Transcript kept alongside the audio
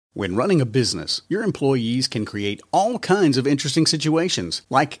When running a business, your employees can create all kinds of interesting situations,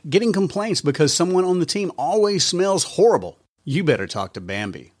 like getting complaints because someone on the team always smells horrible. You better talk to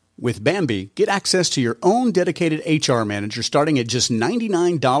Bambi. With Bambi, get access to your own dedicated HR manager starting at just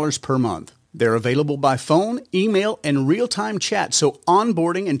 $99 per month. They're available by phone, email, and real-time chat so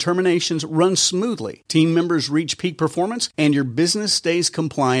onboarding and terminations run smoothly, team members reach peak performance, and your business stays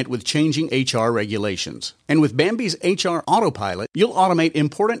compliant with changing HR regulations. And with Bambi's HR Autopilot, you'll automate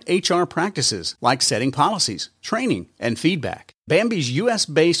important HR practices like setting policies, training, and feedback. Bambi's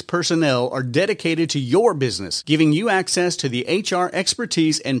U.S.-based personnel are dedicated to your business, giving you access to the HR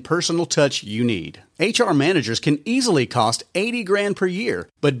expertise and personal touch you need. HR managers can easily cost $80,000 per year,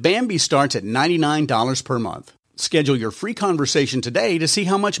 but Bambi starts at $99 per month. Schedule your free conversation today to see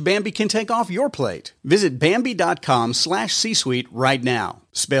how much Bambi can take off your plate. Visit Bambi.com/C-Suite right now.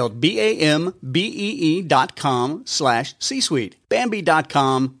 Spelled BAMBEE.com/C-Suite.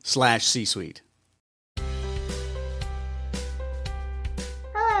 Bambi.com/C-Suite.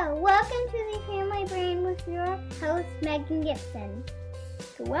 Welcome to the Family Brain with your host, Megan Gibson.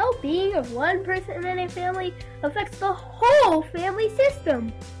 The well-being of one person in a family affects the whole family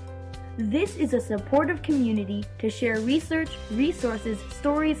system. This is a supportive community to share research, resources,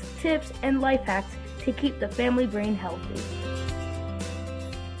 stories, tips, and life hacks to keep the family brain healthy.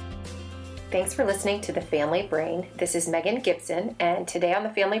 Thanks for listening to The Family Brain. This is Megan Gibson, and today on The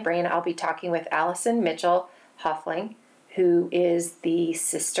Family Brain, I'll be talking with Allison Mitchell Hoefling, who is the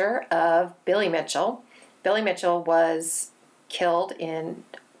sister of Billy Mitchell. Billy Mitchell was killed in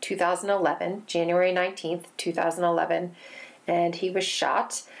 2011, January 19th, 2011, and he was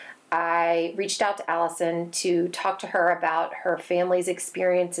shot. I reached out to Allison to talk to her about her family's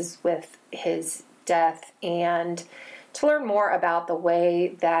experiences with his death and to learn more about the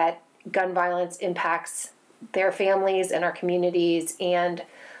way that gun violence impacts their families and our communities and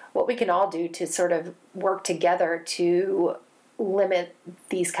what we can all do to sort of work together to limit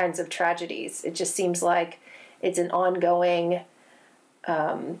these kinds of tragedies. It just seems like it's an ongoing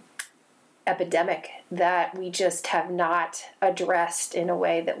epidemic that we just have not addressed in a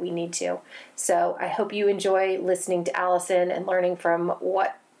way that we need to. So I hope you enjoy listening to Allison and learning from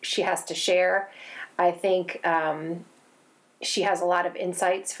what she has to share. I think she has a lot of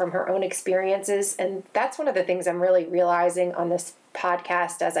insights from her own experiences, and that's one of the things I'm really realizing on this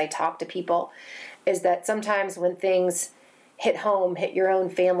podcast as I talk to people, is that sometimes when things hit home, hit your own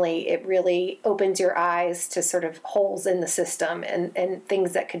family, it really opens your eyes to sort of holes in the system and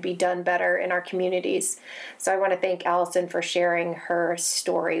things that could be done better in our communities. So I want to thank Allison for sharing her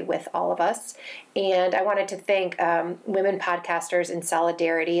story with all of us. And I wanted to thank Women Podcasters in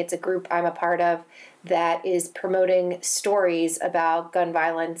Solidarity. It's a group I'm a part of that is promoting stories about gun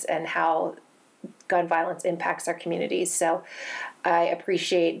violence and how gun violence impacts our communities. So I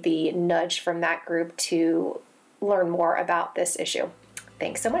appreciate the nudge from that group to learn more about this issue.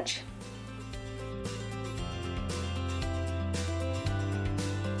 Thanks so much.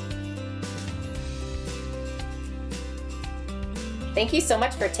 Thank you so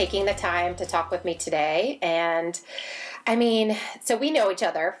much for taking the time to talk with me today. And so we know each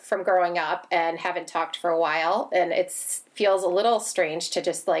other from growing up and haven't talked for a while, and it feels a little strange to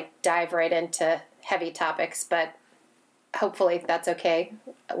just dive right into heavy topics, but hopefully that's okay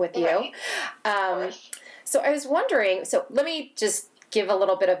with you. Right. So I was wondering, let me just give a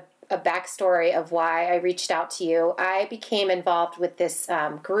little bit of a backstory of why I reached out to you. I became involved with this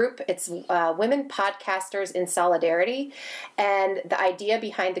group. It's Women Podcasters in Solidarity. And the idea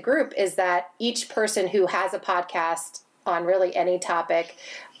behind the group is that each person who has a podcast on really any topic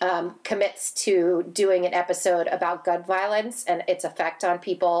commits to doing an episode about gun violence and its effect on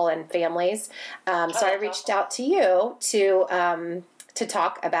people and families. So I reached out to you to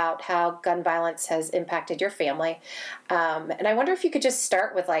talk about how gun violence has impacted your family. And I wonder if you could just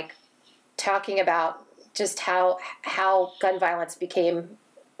start with talking about just how gun violence became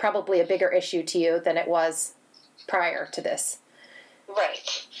probably a bigger issue to you than it was prior to this.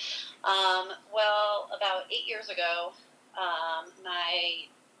 Right. Well, about 8 years ago, my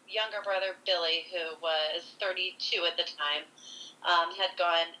younger brother, Billy, who was 32 at the time, had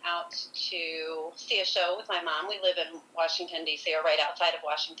gone out to see a show with my mom. We live in Washington, D.C., or right outside of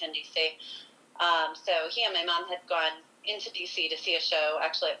Washington, D.C. So he and my mom had gone into D.C. to see a show,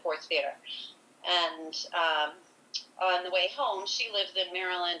 actually at Ford's Theater. And on the way home, she lives in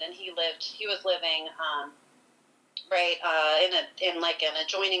Maryland, and he was living in an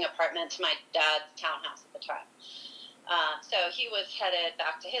adjoining apartment to my dad's townhouse at the time. So he was headed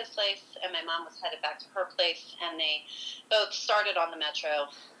back to his place, and my mom was headed back to her place, and they both started on the Metro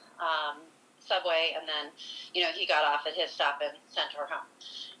subway, and then, he got off at his stop and sent her home.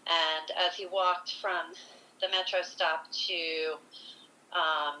 And as he walked from the metro stop to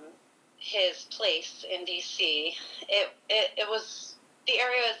his place in D.C., it was, the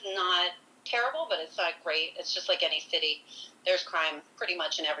area is not terrible, but it's not great. It's just like any city. There's crime pretty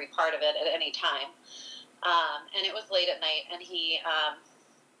much in every part of it at any time. And it was late at night, and he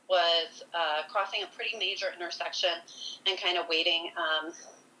was crossing a pretty major intersection and kind of waiting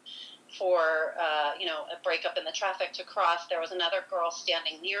for, a breakup in the traffic to cross. There was another girl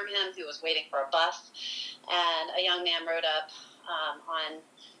standing near him who was waiting for a bus, and a young man rode up on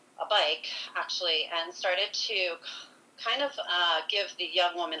a bike, actually, and started to kind of give the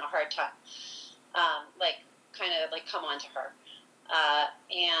young woman a hard time, come on to her.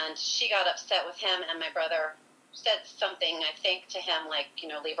 And she got upset with him, and my brother said something, I think, to him, like,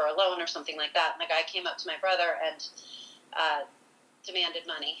 leave her alone or something like that. And the guy came up to my brother and demanded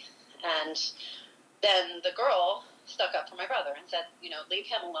money. And then the girl stuck up for my brother and said, leave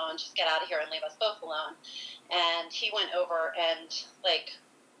him alone, just get out of here and leave us both alone. And he went over and,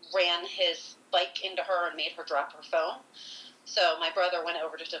 ran his bike into her and made her drop her phone. So my brother went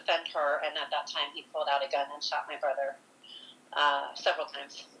over to defend her, and at that time he pulled out a gun and shot my brother several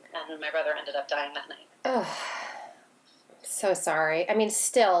times. And my brother ended up dying that night. Oh, so sorry. I mean,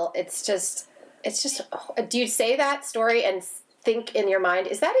 still, it's just, do you say that story and think in your mind,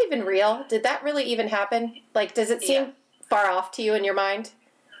 is that even real? Did that really even happen? Does it seem far off to you in your mind?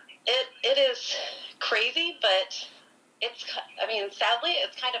 It is crazy, but sadly,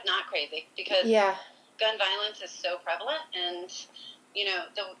 it's kind of not crazy, because gun violence is so prevalent, and,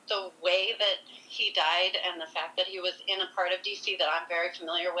 the way that he died and the fact that he was in a part of D.C. that I'm very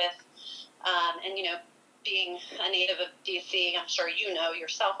familiar with, and, being a native of D.C., I'm sure you know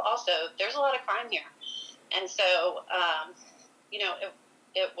yourself also, there's a lot of crime here. And so,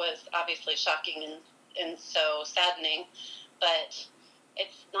 it was obviously shocking and so saddening, but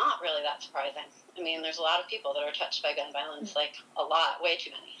it's not really that surprising. I mean, there's a lot of people that are touched by gun violence, a lot, way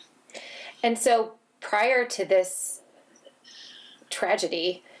too many. And so prior to this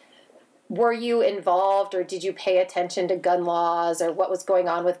tragedy, were you involved, or did you pay attention to gun laws, or what was going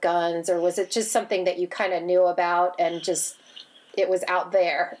on with guns, or was it just something that you kind of knew about and just it was out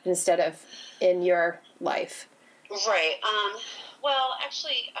there instead of in your life? Right. Well,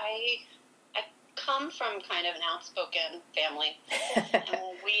 actually, I come from kind of an outspoken family,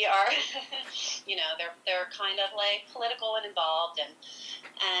 and we are, they're kind of political and involved, and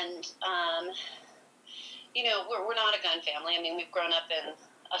we're not a gun family. I mean, we've grown up in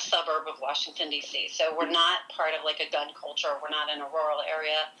a suburb of Washington, D.C., so we're not part of a gun culture. We're not in a rural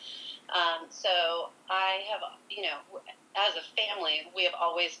area. So I have, as a family, we have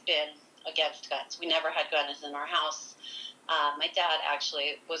always been against guns. We never had guns in our house. My dad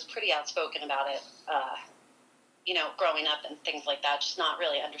actually was pretty outspoken about it, growing up and things like that, just not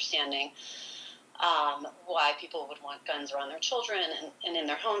really understanding why people would want guns around their children and in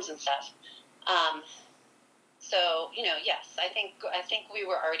their homes and stuff. So, yes, I think we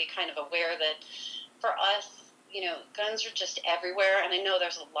were already kind of aware that for us, guns are just everywhere. And I know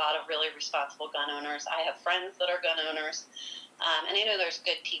there's a lot of really responsible gun owners. I have friends that are gun owners. And I know there's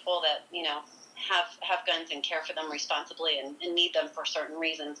good people that, have guns and care for them responsibly and need them for certain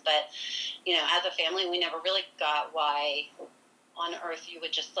reasons. But, as a family, we never really got why on earth you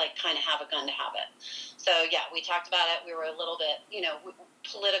would just kind of have a gun to have it. So, yeah, we talked about it. We were a little bit,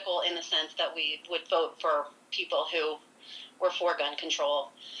 political in the sense that we would vote for people who were for gun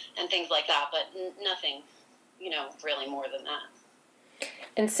control and things like that, but nothing, really more than that.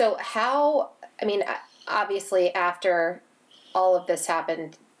 And so obviously after all of this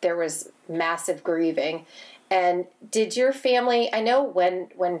happened, there was massive grieving. And did your family, I know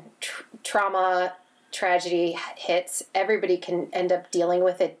when trauma, tragedy hits, everybody can end up dealing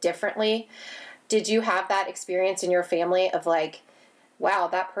with it differently. Did you have that experience in your family of wow,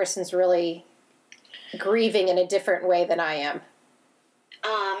 that person's really grieving in a different way than I am?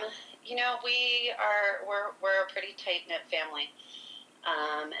 We're a pretty tight-knit family,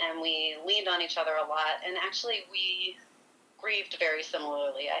 and we leaned on each other a lot, and actually we grieved very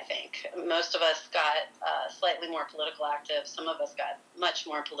similarly, I think. Most of us got slightly more political active. Some of us got much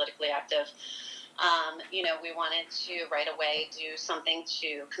more politically active. We wanted to right away do something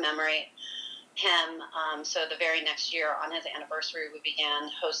to commemorate him. So the very next year on his anniversary, we began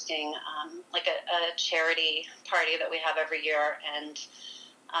hosting a charity party that we have every year. And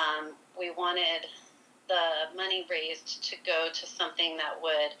we wanted the money raised to go to something that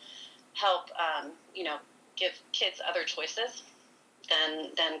would help, give kids other choices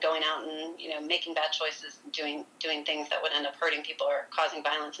than going out and, making bad choices and doing things that would end up hurting people or causing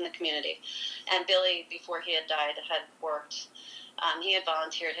violence in the community. And Billy, before he had died, had worked He had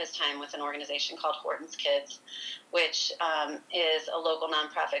volunteered his time with an organization called Horton's Kids, which is a local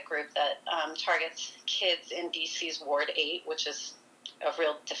nonprofit group that targets kids in DC's Ward 8, which is a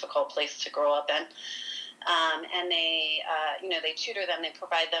real difficult place to grow up in. And they, they tutor them. They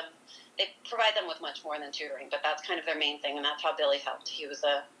provide them with much more than tutoring, but that's kind of their main thing, and that's how Billy helped. He was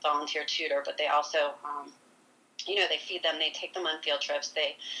a volunteer tutor, but they also, they feed them. They take them on field trips.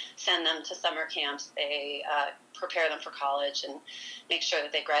 They send them to summer camps. They prepare them for college and make sure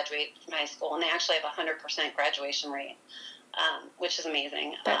that they graduate from high school. And they actually have a 100% graduation rate, which is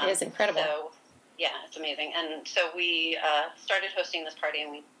amazing. That is incredible. So, yeah, it's amazing. And so we started hosting this party,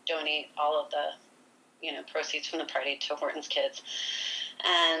 and we donate all of the proceeds from the party to Horton's Kids.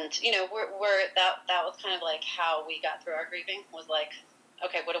 And, that was kind of like how we got through our grieving, was like,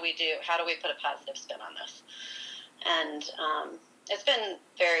 okay, what do we do? How do we put a positive spin on this? And it's been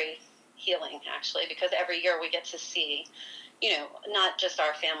very healing, actually, because every year we get to see, not just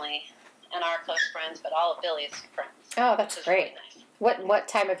our family and our close friends, but all of Billy's friends. Oh, that's great. Really nice. What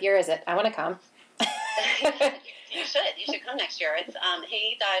time of year is it? I want to come. You should come next year. It's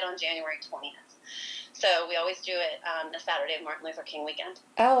he died on January 20th. So we always do it the Saturday of Martin Luther King weekend.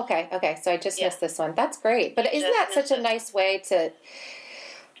 Oh, okay. So I just missed this one. That's great. But isn't that such a nice way to,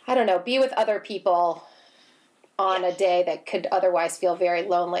 I don't know, be with other people on a day that could otherwise feel very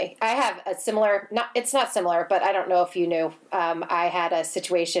lonely? I have a similar, it's not similar, but I don't know if you knew. I had a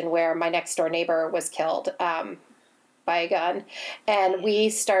situation where my next door neighbor was killed by a gun. And we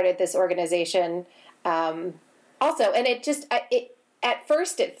started this organization also. And at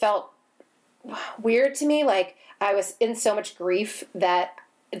first it felt weird to me, like I was in so much grief that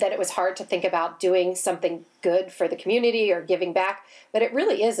it was hard to think about doing something good for the community or giving back. But it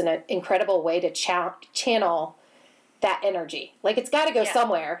really is an incredible way to channel that energy. Like, it's got to go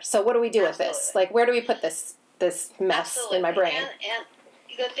somewhere. So what do we do with this? Like, where do we put this mess in my brain? And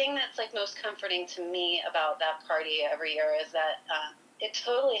the thing that's like most comforting to me about that party every year is that it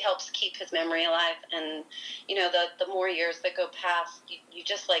totally helps keep his memory alive. And, the more years that go past, you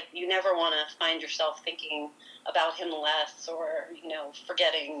just you never want to find yourself thinking about him less, or,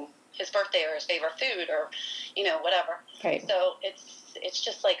 forgetting his birthday or his favorite food or, whatever. Right. So it's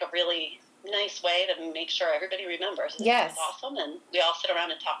just like a really nice way to make sure everybody remembers. Yes. It's awesome. And we all sit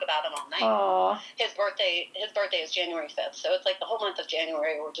around and talk about him all night. Aww. His birthday is January 5th. So it's like the whole month of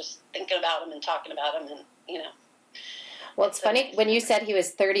January, we're just thinking about him and talking about him, and, Well, it's funny, when you said he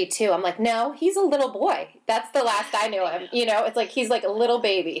was 32, I'm like, no, he's a little boy. That's the last I knew him. It's like he's like a little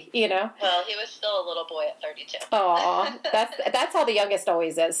baby, Well, he was still a little boy at 32. Aw, that's how the youngest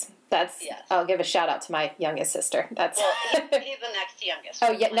always is. Yes. I'll give a shout out to my youngest sister. He's the next youngest.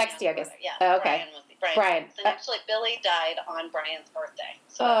 Oh, yeah, next youngest. Yeah. Oh, okay. Brian. And actually, Billy died on Brian's birthday.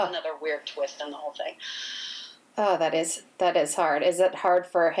 So that's another weird twist in the whole thing. Oh, that is hard. Is it hard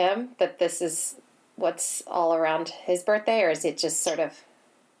for him that this is what's all around his birthday, or is it just sort of?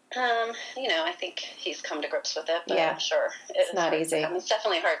 I think he's come to grips with it, but yeah. I'm sure it's not easy. It's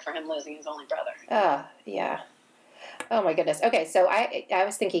definitely hard for him losing his only brother. Oh, yeah. Oh my goodness. Okay, so I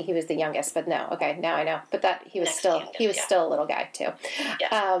was thinking he was the youngest, but no. Okay, now I know. But that he was still a little guy too.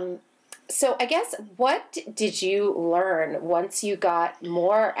 Yeah. So I guess, what did you learn once you got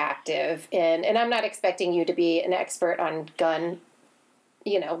more active in? And I'm not expecting you to be an expert on gun,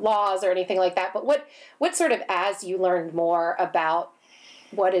 laws or anything like that. But what sort of, as you learned more about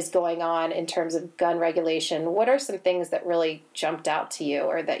what is going on in terms of gun regulation, what are some things that really jumped out to you,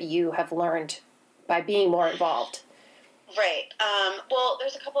 or that you have learned by being more involved? Right. Well,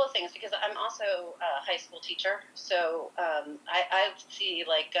 there's a couple of things, because I'm also a high school teacher. So I see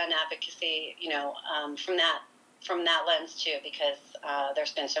gun advocacy, from that lens too, because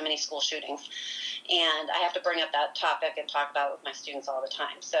there's been so many school shootings, and I have to bring up that topic and talk about it with my students all the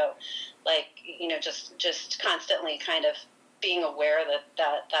time. So, just constantly kind of being aware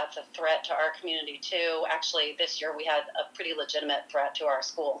that that's a threat to our community too. Actually, this year we had a pretty legitimate threat to our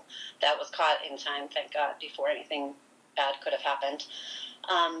school that was caught in time, thank God, before anything bad could have happened.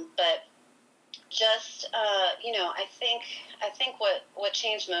 But just, I think what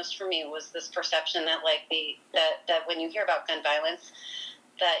changed most for me was this perception that that when you hear about gun violence,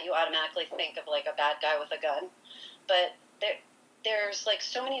 that you automatically think of a bad guy with a gun. But there's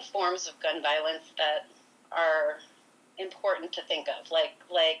so many forms of gun violence that are important to think of,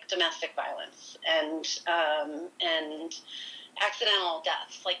 like domestic violence and accidental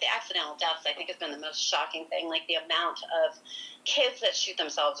deaths. The accidental deaths, I think, has been the most shocking thing. The amount of kids that shoot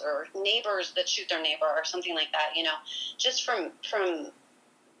themselves, or neighbors that shoot their neighbor, or something like that. Just from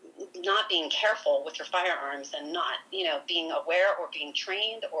not being careful with your firearms and not, being aware or being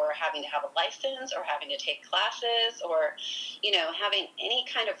trained or having to have a license or having to take classes or, having any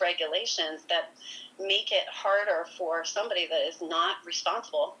kind of regulations that make it harder for somebody that is not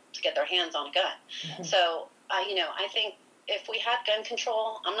responsible to get their hands on a gun. Mm-hmm. So, I think if we had gun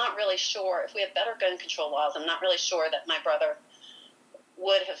control, I'm not really sure. If we had better gun control laws, I'm not really sure that my brother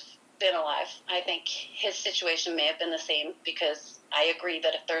would have been alive. I think his situation may have been the same, because I agree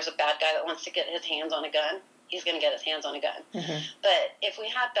that if there's a bad guy that wants to get his hands on a gun, he's going to get his hands on a gun. Mm-hmm. But if we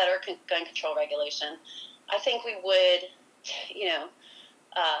had better gun control regulation, I think we would,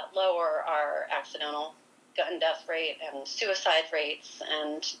 lower our accidental gun death rate and suicide rates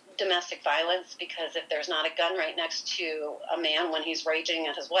and domestic violence, because if there's not a gun right next to a man when he's raging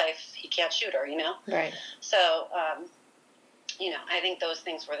at his wife, he can't shoot her, Right. So, I think those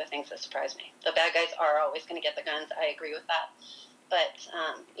things were the things that surprised me. The bad guys are always going to get the guns. I agree with that. But,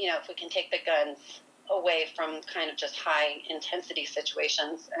 if we can take the guns away from kind of just high-intensity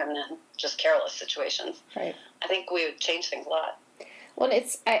situations and then just careless situations, right, I think we would change things a lot. Well,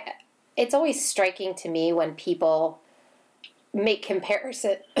 it's always striking to me when people make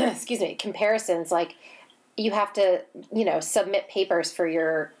comparisons, like you have to, submit papers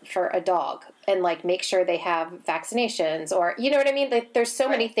for a dog and like make sure they have vaccinations, or, you know what I mean? Like, there's so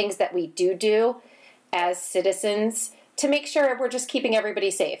many things that we do as citizens to make sure we're just keeping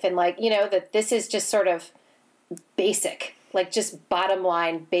everybody safe. And like, that this is just sort of basic, like just bottom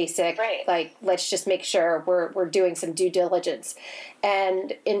line basic, right. Like, let's just make sure we're doing some due diligence.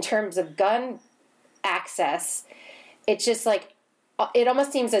 And in terms of gun access, it's just like, it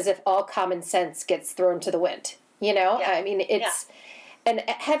almost seems as if all common sense gets thrown to the wind, Yeah. I mean, it's, and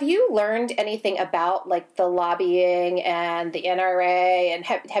have you learned anything about like the lobbying and the NRA, and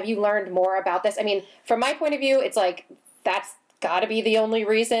have you learned more about this? I mean, from my point of view, it's like, that's gotta be the only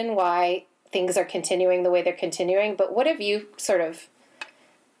reason why things are continuing the way they're continuing. But what have you sort of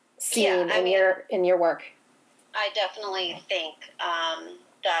seen in your work? I definitely think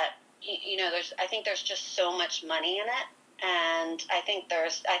that I think there's just so much money in it, and I think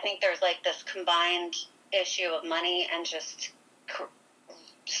there's like this combined issue of money and just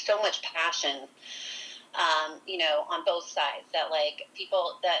so much passion, on both sides, that like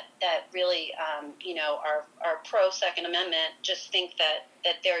people that really are pro Second Amendment just think that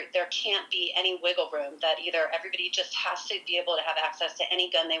there can't be any wiggle room, that either everybody just has to be able to have access to any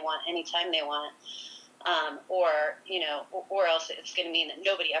gun they want anytime they want, or else it's going to mean that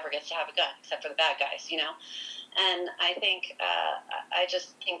nobody ever gets to have a gun except for the bad guys, And I think I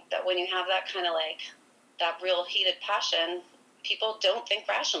just think that when you have that kind of like that real heated passion, people don't think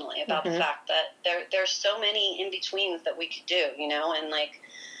rationally about the fact that there's so many in-betweens that we could do, and like,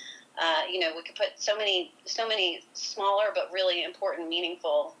 we could put so many smaller but really important,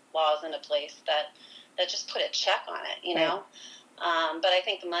 meaningful laws into place that just put a check on it, Right. But I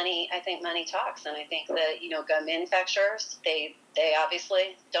think money talks, and I think that, gun manufacturers, they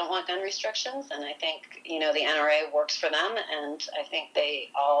obviously don't want gun restrictions, and I think, the NRA works for them, and I think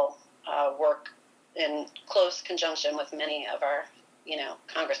they all work in close conjunction with many of our,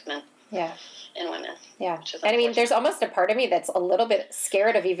 congressmen and women. Yeah. And I mean, there's almost a part of me that's a little bit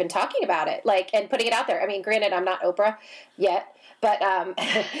scared of even talking about it, like, and putting it out there. I mean, granted, I'm not Oprah yet, but but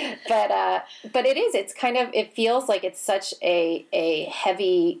it's kind of, it feels like it's such a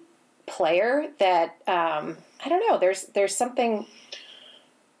heavy player that, I don't know, there's something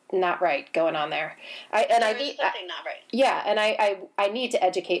not right going on there. Something not right. Yeah. And I need to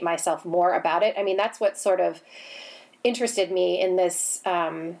educate myself more about it. I mean, that's what sort of interested me in this,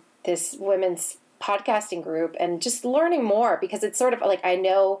 this women's podcasting group, and just learning more, because it's sort of like, I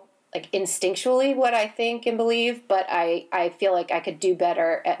know like instinctually what I think and believe, but I feel like I could do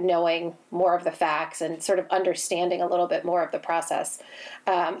better at knowing more of the facts and sort of understanding a little bit more of the process.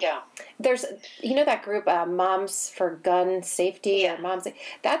 There's, that group, Moms for Gun Safety, or Moms,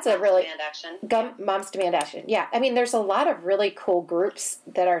 that's a really... Demand Action. Moms Demand Action, yeah. I mean, there's a lot of really cool groups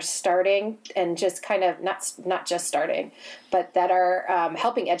that are starting, and just kind of, not just starting, but that are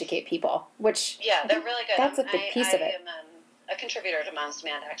helping educate people, which... Yeah, they're really good. That's a big piece of it. I am a contributor to Moms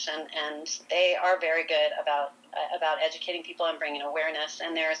Demand Action, and they are very good about educating people and bringing awareness.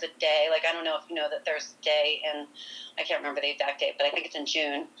 And there's a day, like, I don't know if you know that there's a day in, I can't remember the exact date, but I think it's in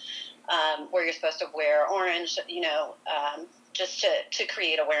June, where you're supposed to wear orange, just to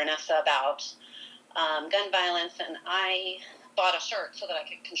create awareness about gun violence. And I bought a shirt so that I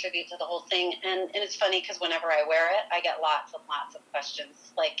could contribute to the whole thing. And it's funny because whenever I wear it, I get lots and lots of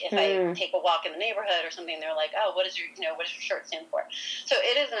questions. Like if I take a walk in the neighborhood or something, they're like, "Oh, what does your shirt stand for?" So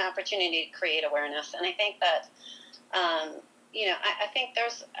it is an opportunity to create awareness. And I think that, I think,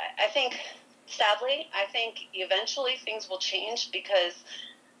 sadly, I think eventually things will change because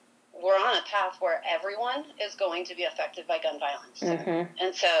we're on a path where everyone is going to be affected by gun violence. Mm-hmm.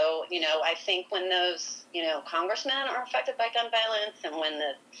 And so, I think when those, congressmen are affected by gun violence, and when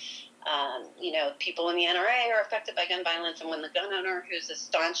the, people in the NRA are affected by gun violence, and when the gun owner who's a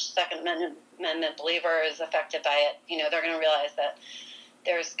staunch Second Amendment believer is affected by it, they're going to realize that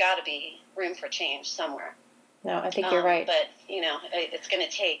there's got to be room for change somewhere. No, I think you're right. But, it's going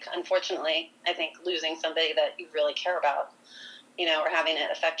to take, unfortunately, I think losing somebody that you really care about, or having it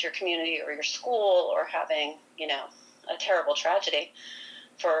affect your community or your school, or having, a terrible tragedy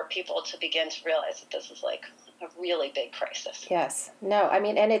for people to begin to realize that this is like a really big crisis. Yes. No, I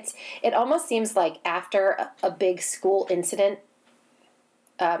mean, and it almost seems like after a big school incident,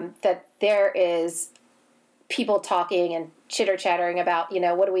 that there is people talking and chitter-chattering about,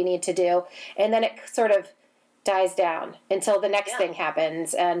 what do we need to do? And then it sort of dies down until the next thing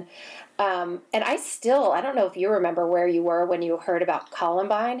happens. And I don't know if you remember where you were when you heard about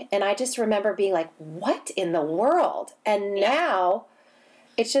Columbine. And I just remember being like, what in the world? And now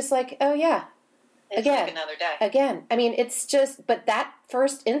it's just like, oh yeah. It's again, like another day. Again. I mean, it's just, but that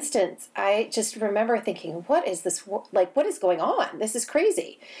first instance, I just remember thinking, what is this, like, what is going on? This is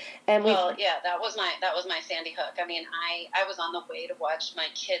crazy. And that was my Sandy Hook. I mean, I was on the way to watch my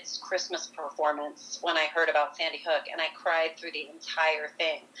kids' Christmas performance when I heard about Sandy Hook, and I cried through the entire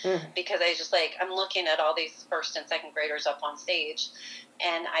thing because I just I'm looking at all these first and second graders up on stage,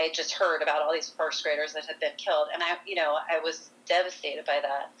 and I had just heard about all these first graders that had been killed, and I was devastated by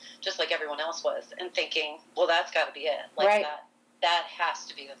that, just like everyone else was, and thinking, well, that's got to be it. Right. That has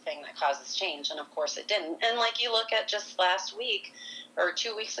to be the thing that causes change, and of course it didn't. And you look at just last week or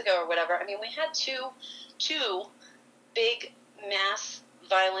 2 weeks ago or whatever, I mean, we had two big mass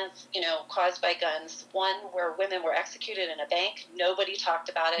violence, caused by guns. One where women were executed in a bank. Nobody talked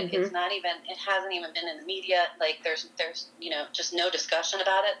about it. Mm-hmm. It hasn't even been in the media. There's just no discussion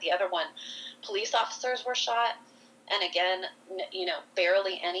about it. The other one, police officers were shot. And again,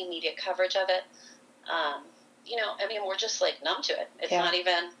 barely any media coverage of it. I mean, we're just numb to it. It's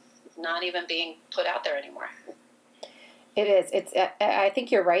not even being put out there anymore. It is. I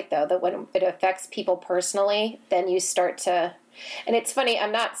think you're right, though, that when it affects people personally, then you start to, and it's funny,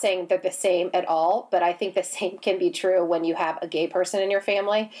 I'm not saying they're the same at all, but I think the same can be true when you have a gay person in your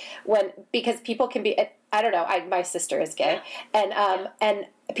family, because people can be, I don't know, my sister is gay, and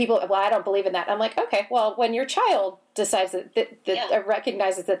people, well, I don't believe in that. I'm like, okay, well, when your child decides that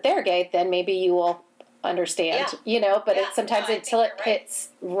recognizes that they're gay, then maybe you will understand, but sometimes until it hits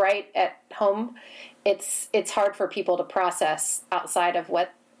right at home, it's hard for people to process outside of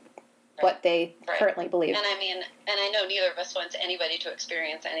what they currently believe. And I mean, and I know neither of us wants anybody to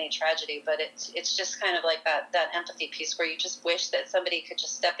experience any tragedy, but it's just kind of like that empathy piece where you just wish that somebody could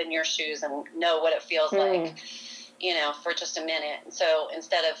just step in your shoes and know what it feels like, for just a minute. And so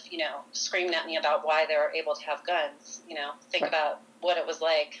instead of, screaming at me about why they were able to have guns, think about what it was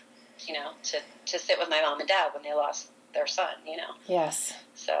like, to sit with my mom and dad when they lost their son, Yes.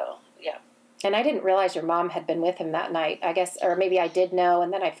 So, yeah. And I didn't realize your mom had been with him that night, I guess, or maybe I did know,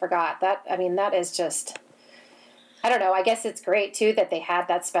 and then I forgot. That is just, I don't know, I guess it's great, too, that they had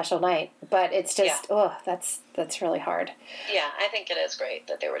that special night, but it's just, that's really hard. Yeah, I think it is great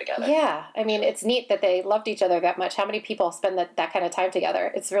that they were together. Yeah, I mean, it's neat that they loved each other that much. How many people spend that kind of time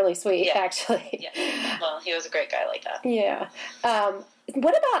together? It's really sweet, actually. Yeah, well, he was a great guy like that. Yeah.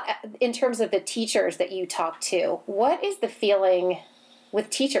 What about in terms of the teachers that you talk to? What is the feeling with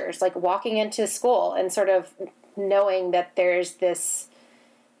teachers, like walking into school and sort of knowing that there's this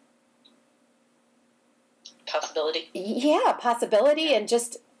possibility? Yeah, possibility, and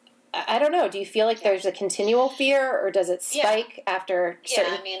just, I don't know, do you feel like there's a continual fear, or does it spike after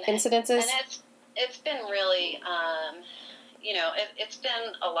certain incidences? And it's been really, it's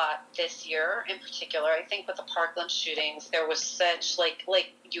been a lot this year in particular. I think with the Parkland shootings, there was such, like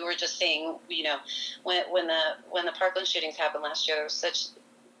you were just saying, when the Parkland shootings happened last year, there was such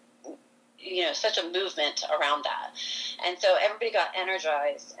a movement around that. And so everybody got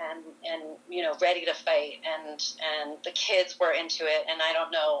energized and ready to fight, and the kids were into it. And I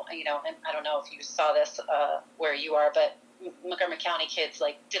don't know, and I don't know if you saw this where you are, but Montgomery County kids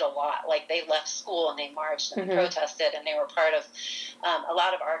did a lot. They left school and they marched and protested, and they were part of a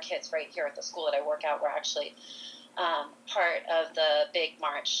lot of our kids right here at the school that I work at were actually part of the big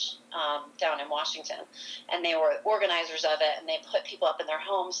march down in Washington, and they were organizers of it, and they put people up in their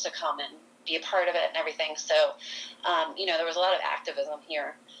homes to come and be a part of it and everything. So there was a lot of activism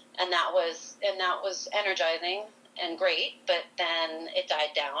here, and that was energizing. and great, but then it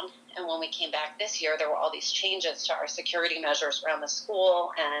died down. And when we came back this year, there were all these changes to our security measures around the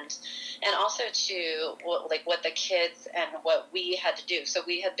school, and also to what the kids and what we had to do. So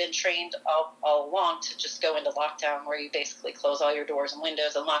we had been trained all along to just go into lockdown, where you basically close all your doors and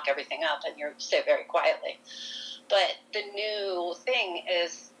windows and lock everything up, and you sit very quietly. But the new thing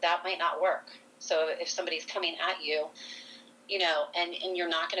is that might not work. So if somebody's coming at you, and you're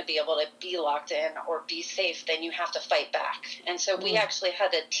not going to be able to be locked in or be safe, then you have to fight back. And so we actually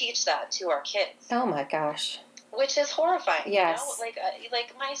had to teach that to our kids. Oh my gosh. Which is horrifying. Yes.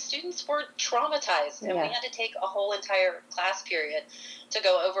 Like my students were traumatized, and Yeah. we had to take a whole entire class period to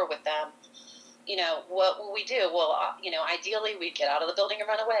go over with them. What will we do? Well, ideally we'd get out of the building and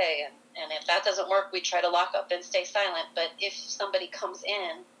run away. And if that doesn't work, we'd try to lock up and stay silent. But if somebody comes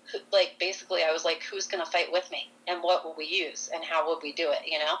in, basically I was like, who's going to fight with me? And what will we use? And how would we do it,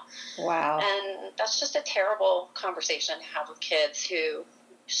 Wow. And that's just a terrible conversation to have with kids who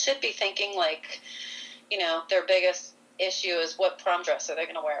should be thinking their biggest issue is what prom dress are they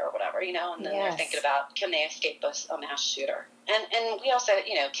going to wear or whatever, and then Yes. they're thinking about, can they escape a mass shooter? And we also,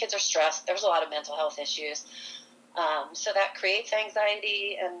 kids are stressed. There's a lot of mental health issues. So that creates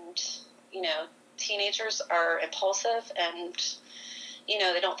anxiety, and, teenagers are impulsive, and,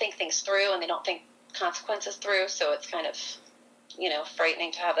 they don't think things through, and they don't think consequences through. So it's kind of,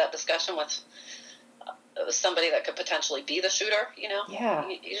 frightening to have that discussion with somebody that could potentially be the shooter, Yeah.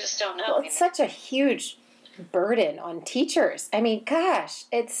 You just don't know. Well, it's such a huge burden on teachers. I mean, gosh,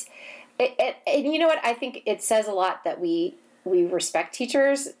 and you know what? I think it says a lot that we respect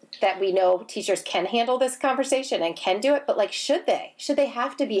teachers, that we know teachers can handle this conversation and can do it, but should they? Should they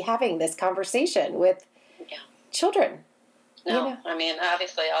have to be having this conversation with children? No, I mean,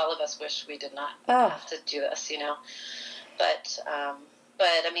 obviously all of us wish we did not have to do this, but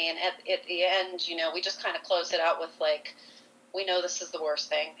I mean, at the end, we just kind of closed it out with we know this is the worst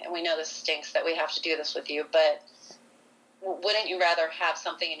thing, and we know this stinks that we have to do this with you, but wouldn't you rather have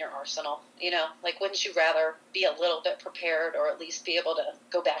something in your arsenal? Wouldn't you rather be a little bit prepared, or at least be able to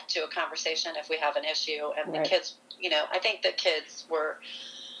go back to a conversation if we have an issue? And Right. the kids, I think the kids were,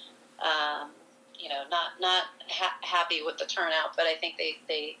 not happy with the turnout, but I think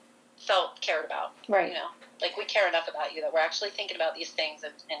they felt cared about. Right. We care enough about you that we're actually thinking about these things,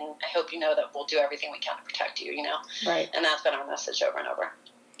 and I hope you know that we'll do everything we can to protect you, Right. And that's been our message over and over.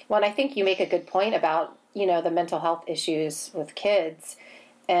 Well, and I think you make a good point about, the mental health issues with kids.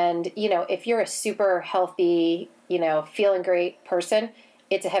 And, if you're a super healthy, feeling great person,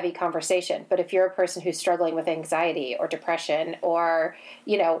 it's a heavy conversation. But if you're a person who's struggling with anxiety or depression, or,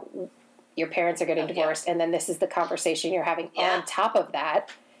 your parents are getting divorced, and then this is the conversation you're having on top of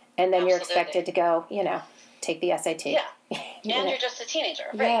that, and then you're expected to go, take the SAT. Yeah. And you're just a teenager,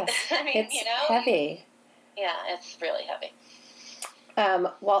 right? Yes. I mean, It's heavy. Yeah, it's really heavy.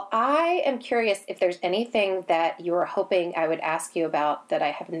 Well, I am curious if there's anything that you were hoping I would ask you about that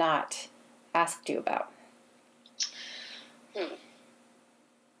I have not asked you about.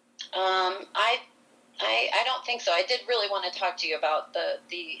 I don't think so. I did really want to talk to you about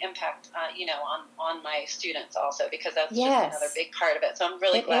the impact, on my students also, because that's just another big part of it. So I'm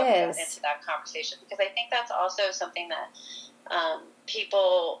really glad we got into that conversation, because I think that's also something that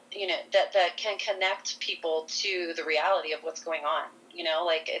people, that can connect people to the reality of what's going on.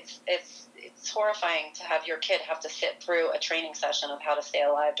 It's horrifying to have your kid have to sit through a training session of how to stay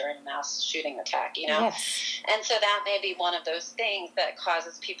alive during a mass shooting attack, Yes. And so that may be one of those things that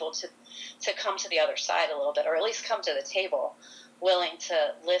causes people to come to the other side a little bit, or at least come to the table willing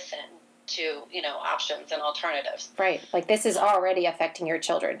to listen to, options and alternatives. Right. This is already affecting your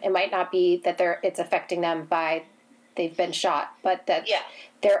children. It might not be that it's affecting them by they've been shot, but that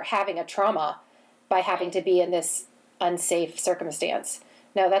they're having a trauma by having to be in this unsafe circumstance.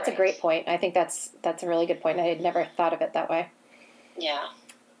 No, that's a great point. I think that's a really good point. I had never thought of it that way. Yeah.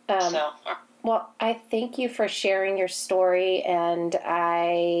 Well, I thank you for sharing your story, and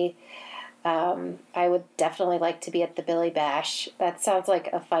I would definitely like to be at the Billy Bash. That sounds like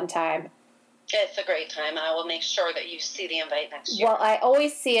a fun time. It's a great time. I will make sure that you see the invite next year. Well, I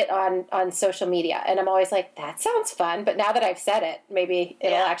always see it on social media, and I'm always like, that sounds fun. But now that I've said it, maybe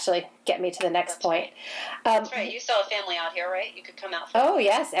it'll actually get me to the next point. Right. That's right. You still have family out here, right? You could come out. Oh,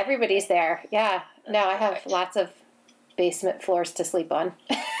 yes. Everybody's there. Yeah. No, I have lots of basement floors to sleep on.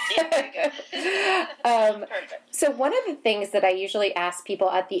 Yeah, very good. Perfect. So one of the things that I usually ask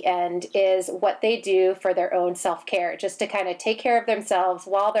people at the end is what they do for their own self-care, just to kind of take care of themselves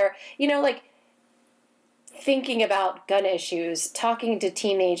while they're, thinking about gun issues, talking to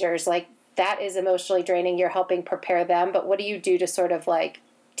teenagers, that is emotionally draining. You're helping prepare them. But what do you do to sort of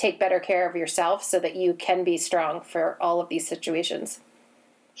take better care of yourself so that you can be strong for all of these situations?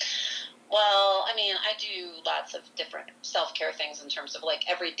 Well, I mean, I do lots of different self-care things in terms of like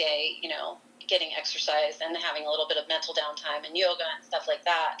every day, getting exercise and having a little bit of mental downtime and yoga and stuff like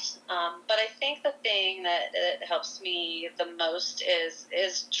that. But I think the thing that helps me the most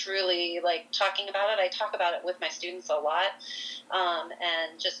is truly like talking about it. I talk about it with my students a lot,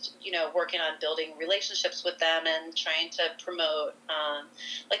 and just, working on building relationships with them and trying to promote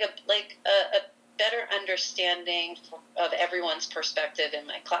like a better understanding of everyone's perspective in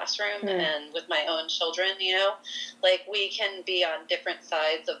my classroom and with my own children, like we can be on different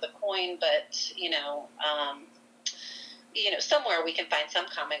sides of the coin, but, somewhere we can find some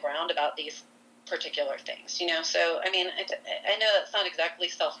common ground about these particular things, So, I mean, I know that's not exactly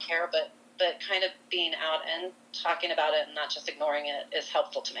self-care, but kind of being out and talking about it and not just ignoring it is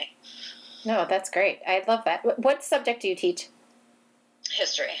helpful to me. No, that's great. I love that. What subject do you teach?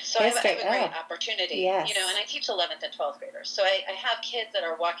 History. So I have a great opportunity, yes. And I teach 11th and 12th graders. So I have kids that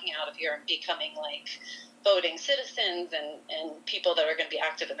are walking out of here and becoming like voting citizens and people that are going to be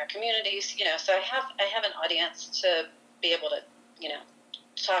active in their communities, So I have an audience to be able to,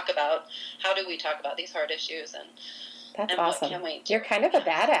 talk about how do we talk about these hard issues and that's and awesome. What can we do? You're kind of a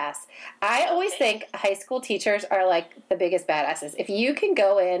badass. I always think high school teachers are like the biggest badasses. If you can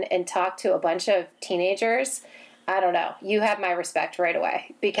go in and talk to a bunch of teenagers, I don't know, you have my respect right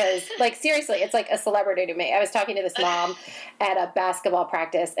away because, like, seriously, it's like a celebrity to me. I was talking to this mom at a basketball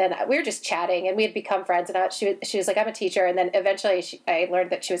practice, and we were just chatting, and we had become friends, and she was like, I'm a teacher, and then eventually I learned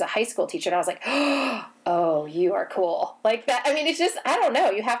that she was a high school teacher, and I was like, oh, you are cool. Like that. I mean, it's just, I don't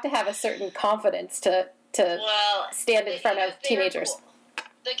know, you have to have a certain confidence to stand in front of teenagers. Cool.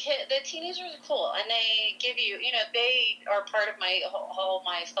 The teenagers are cool, and they give you, they are part of my whole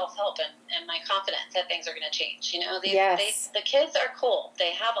my self-help and my confidence that things are going to change. The kids are cool.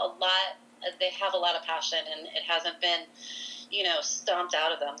 They have a lot of passion, and it hasn't been, stomped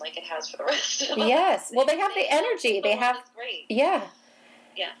out of them like it has for the rest of us. Yes, well, they have the energy. They have, great. Yeah.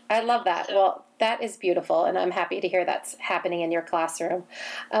 Yeah. I love that. So, well, that is beautiful, and I'm happy to hear that's happening in your classroom.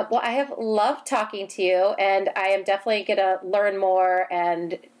 Well, I have loved talking to you, and I am definitely going to learn more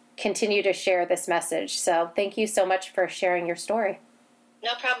and continue to share this message. So thank you so much for sharing your story.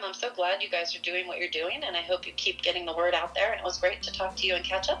 No problem. I'm so glad you guys are doing what you're doing, and I hope you keep getting the word out there, and it was great to talk to you and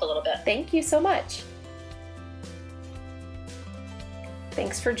catch up a little bit. Thank you so much.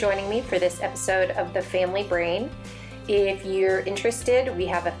 Thanks for joining me for this episode of The Family Brain. If you're interested, we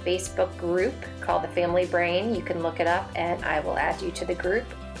have a Facebook group called The Family Brain. You can look it up and I will add you to the group.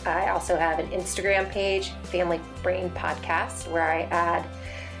 I also have an Instagram page, Family Brain Podcast, where I add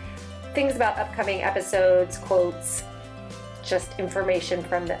things about upcoming episodes, quotes, just information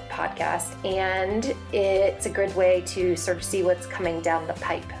from the podcast. And it's a good way to sort of see what's coming down the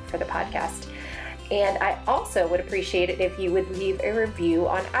pipe for the podcast. And I also would appreciate it if you would leave a review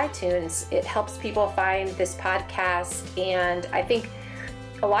on iTunes. It helps people find this podcast, and I think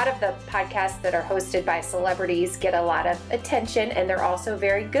a lot of the podcasts that are hosted by celebrities get a lot of attention, and they're also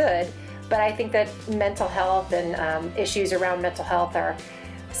very good. But I think that mental health and issues around mental health are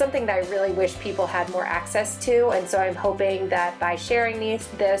something that I really wish people had more access to. And so I'm hoping that by sharing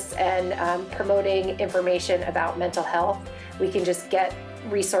this and promoting information about mental health, we can just get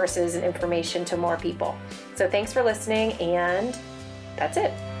resources and information to more people. So thanks for listening, and that's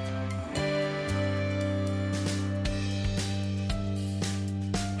it.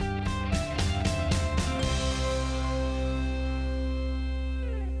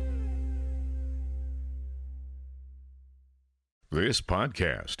 This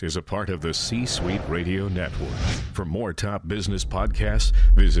podcast is a part of the C-Suite Radio Network. For more top business podcasts,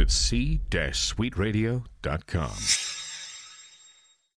 visit c-suiteradio.com.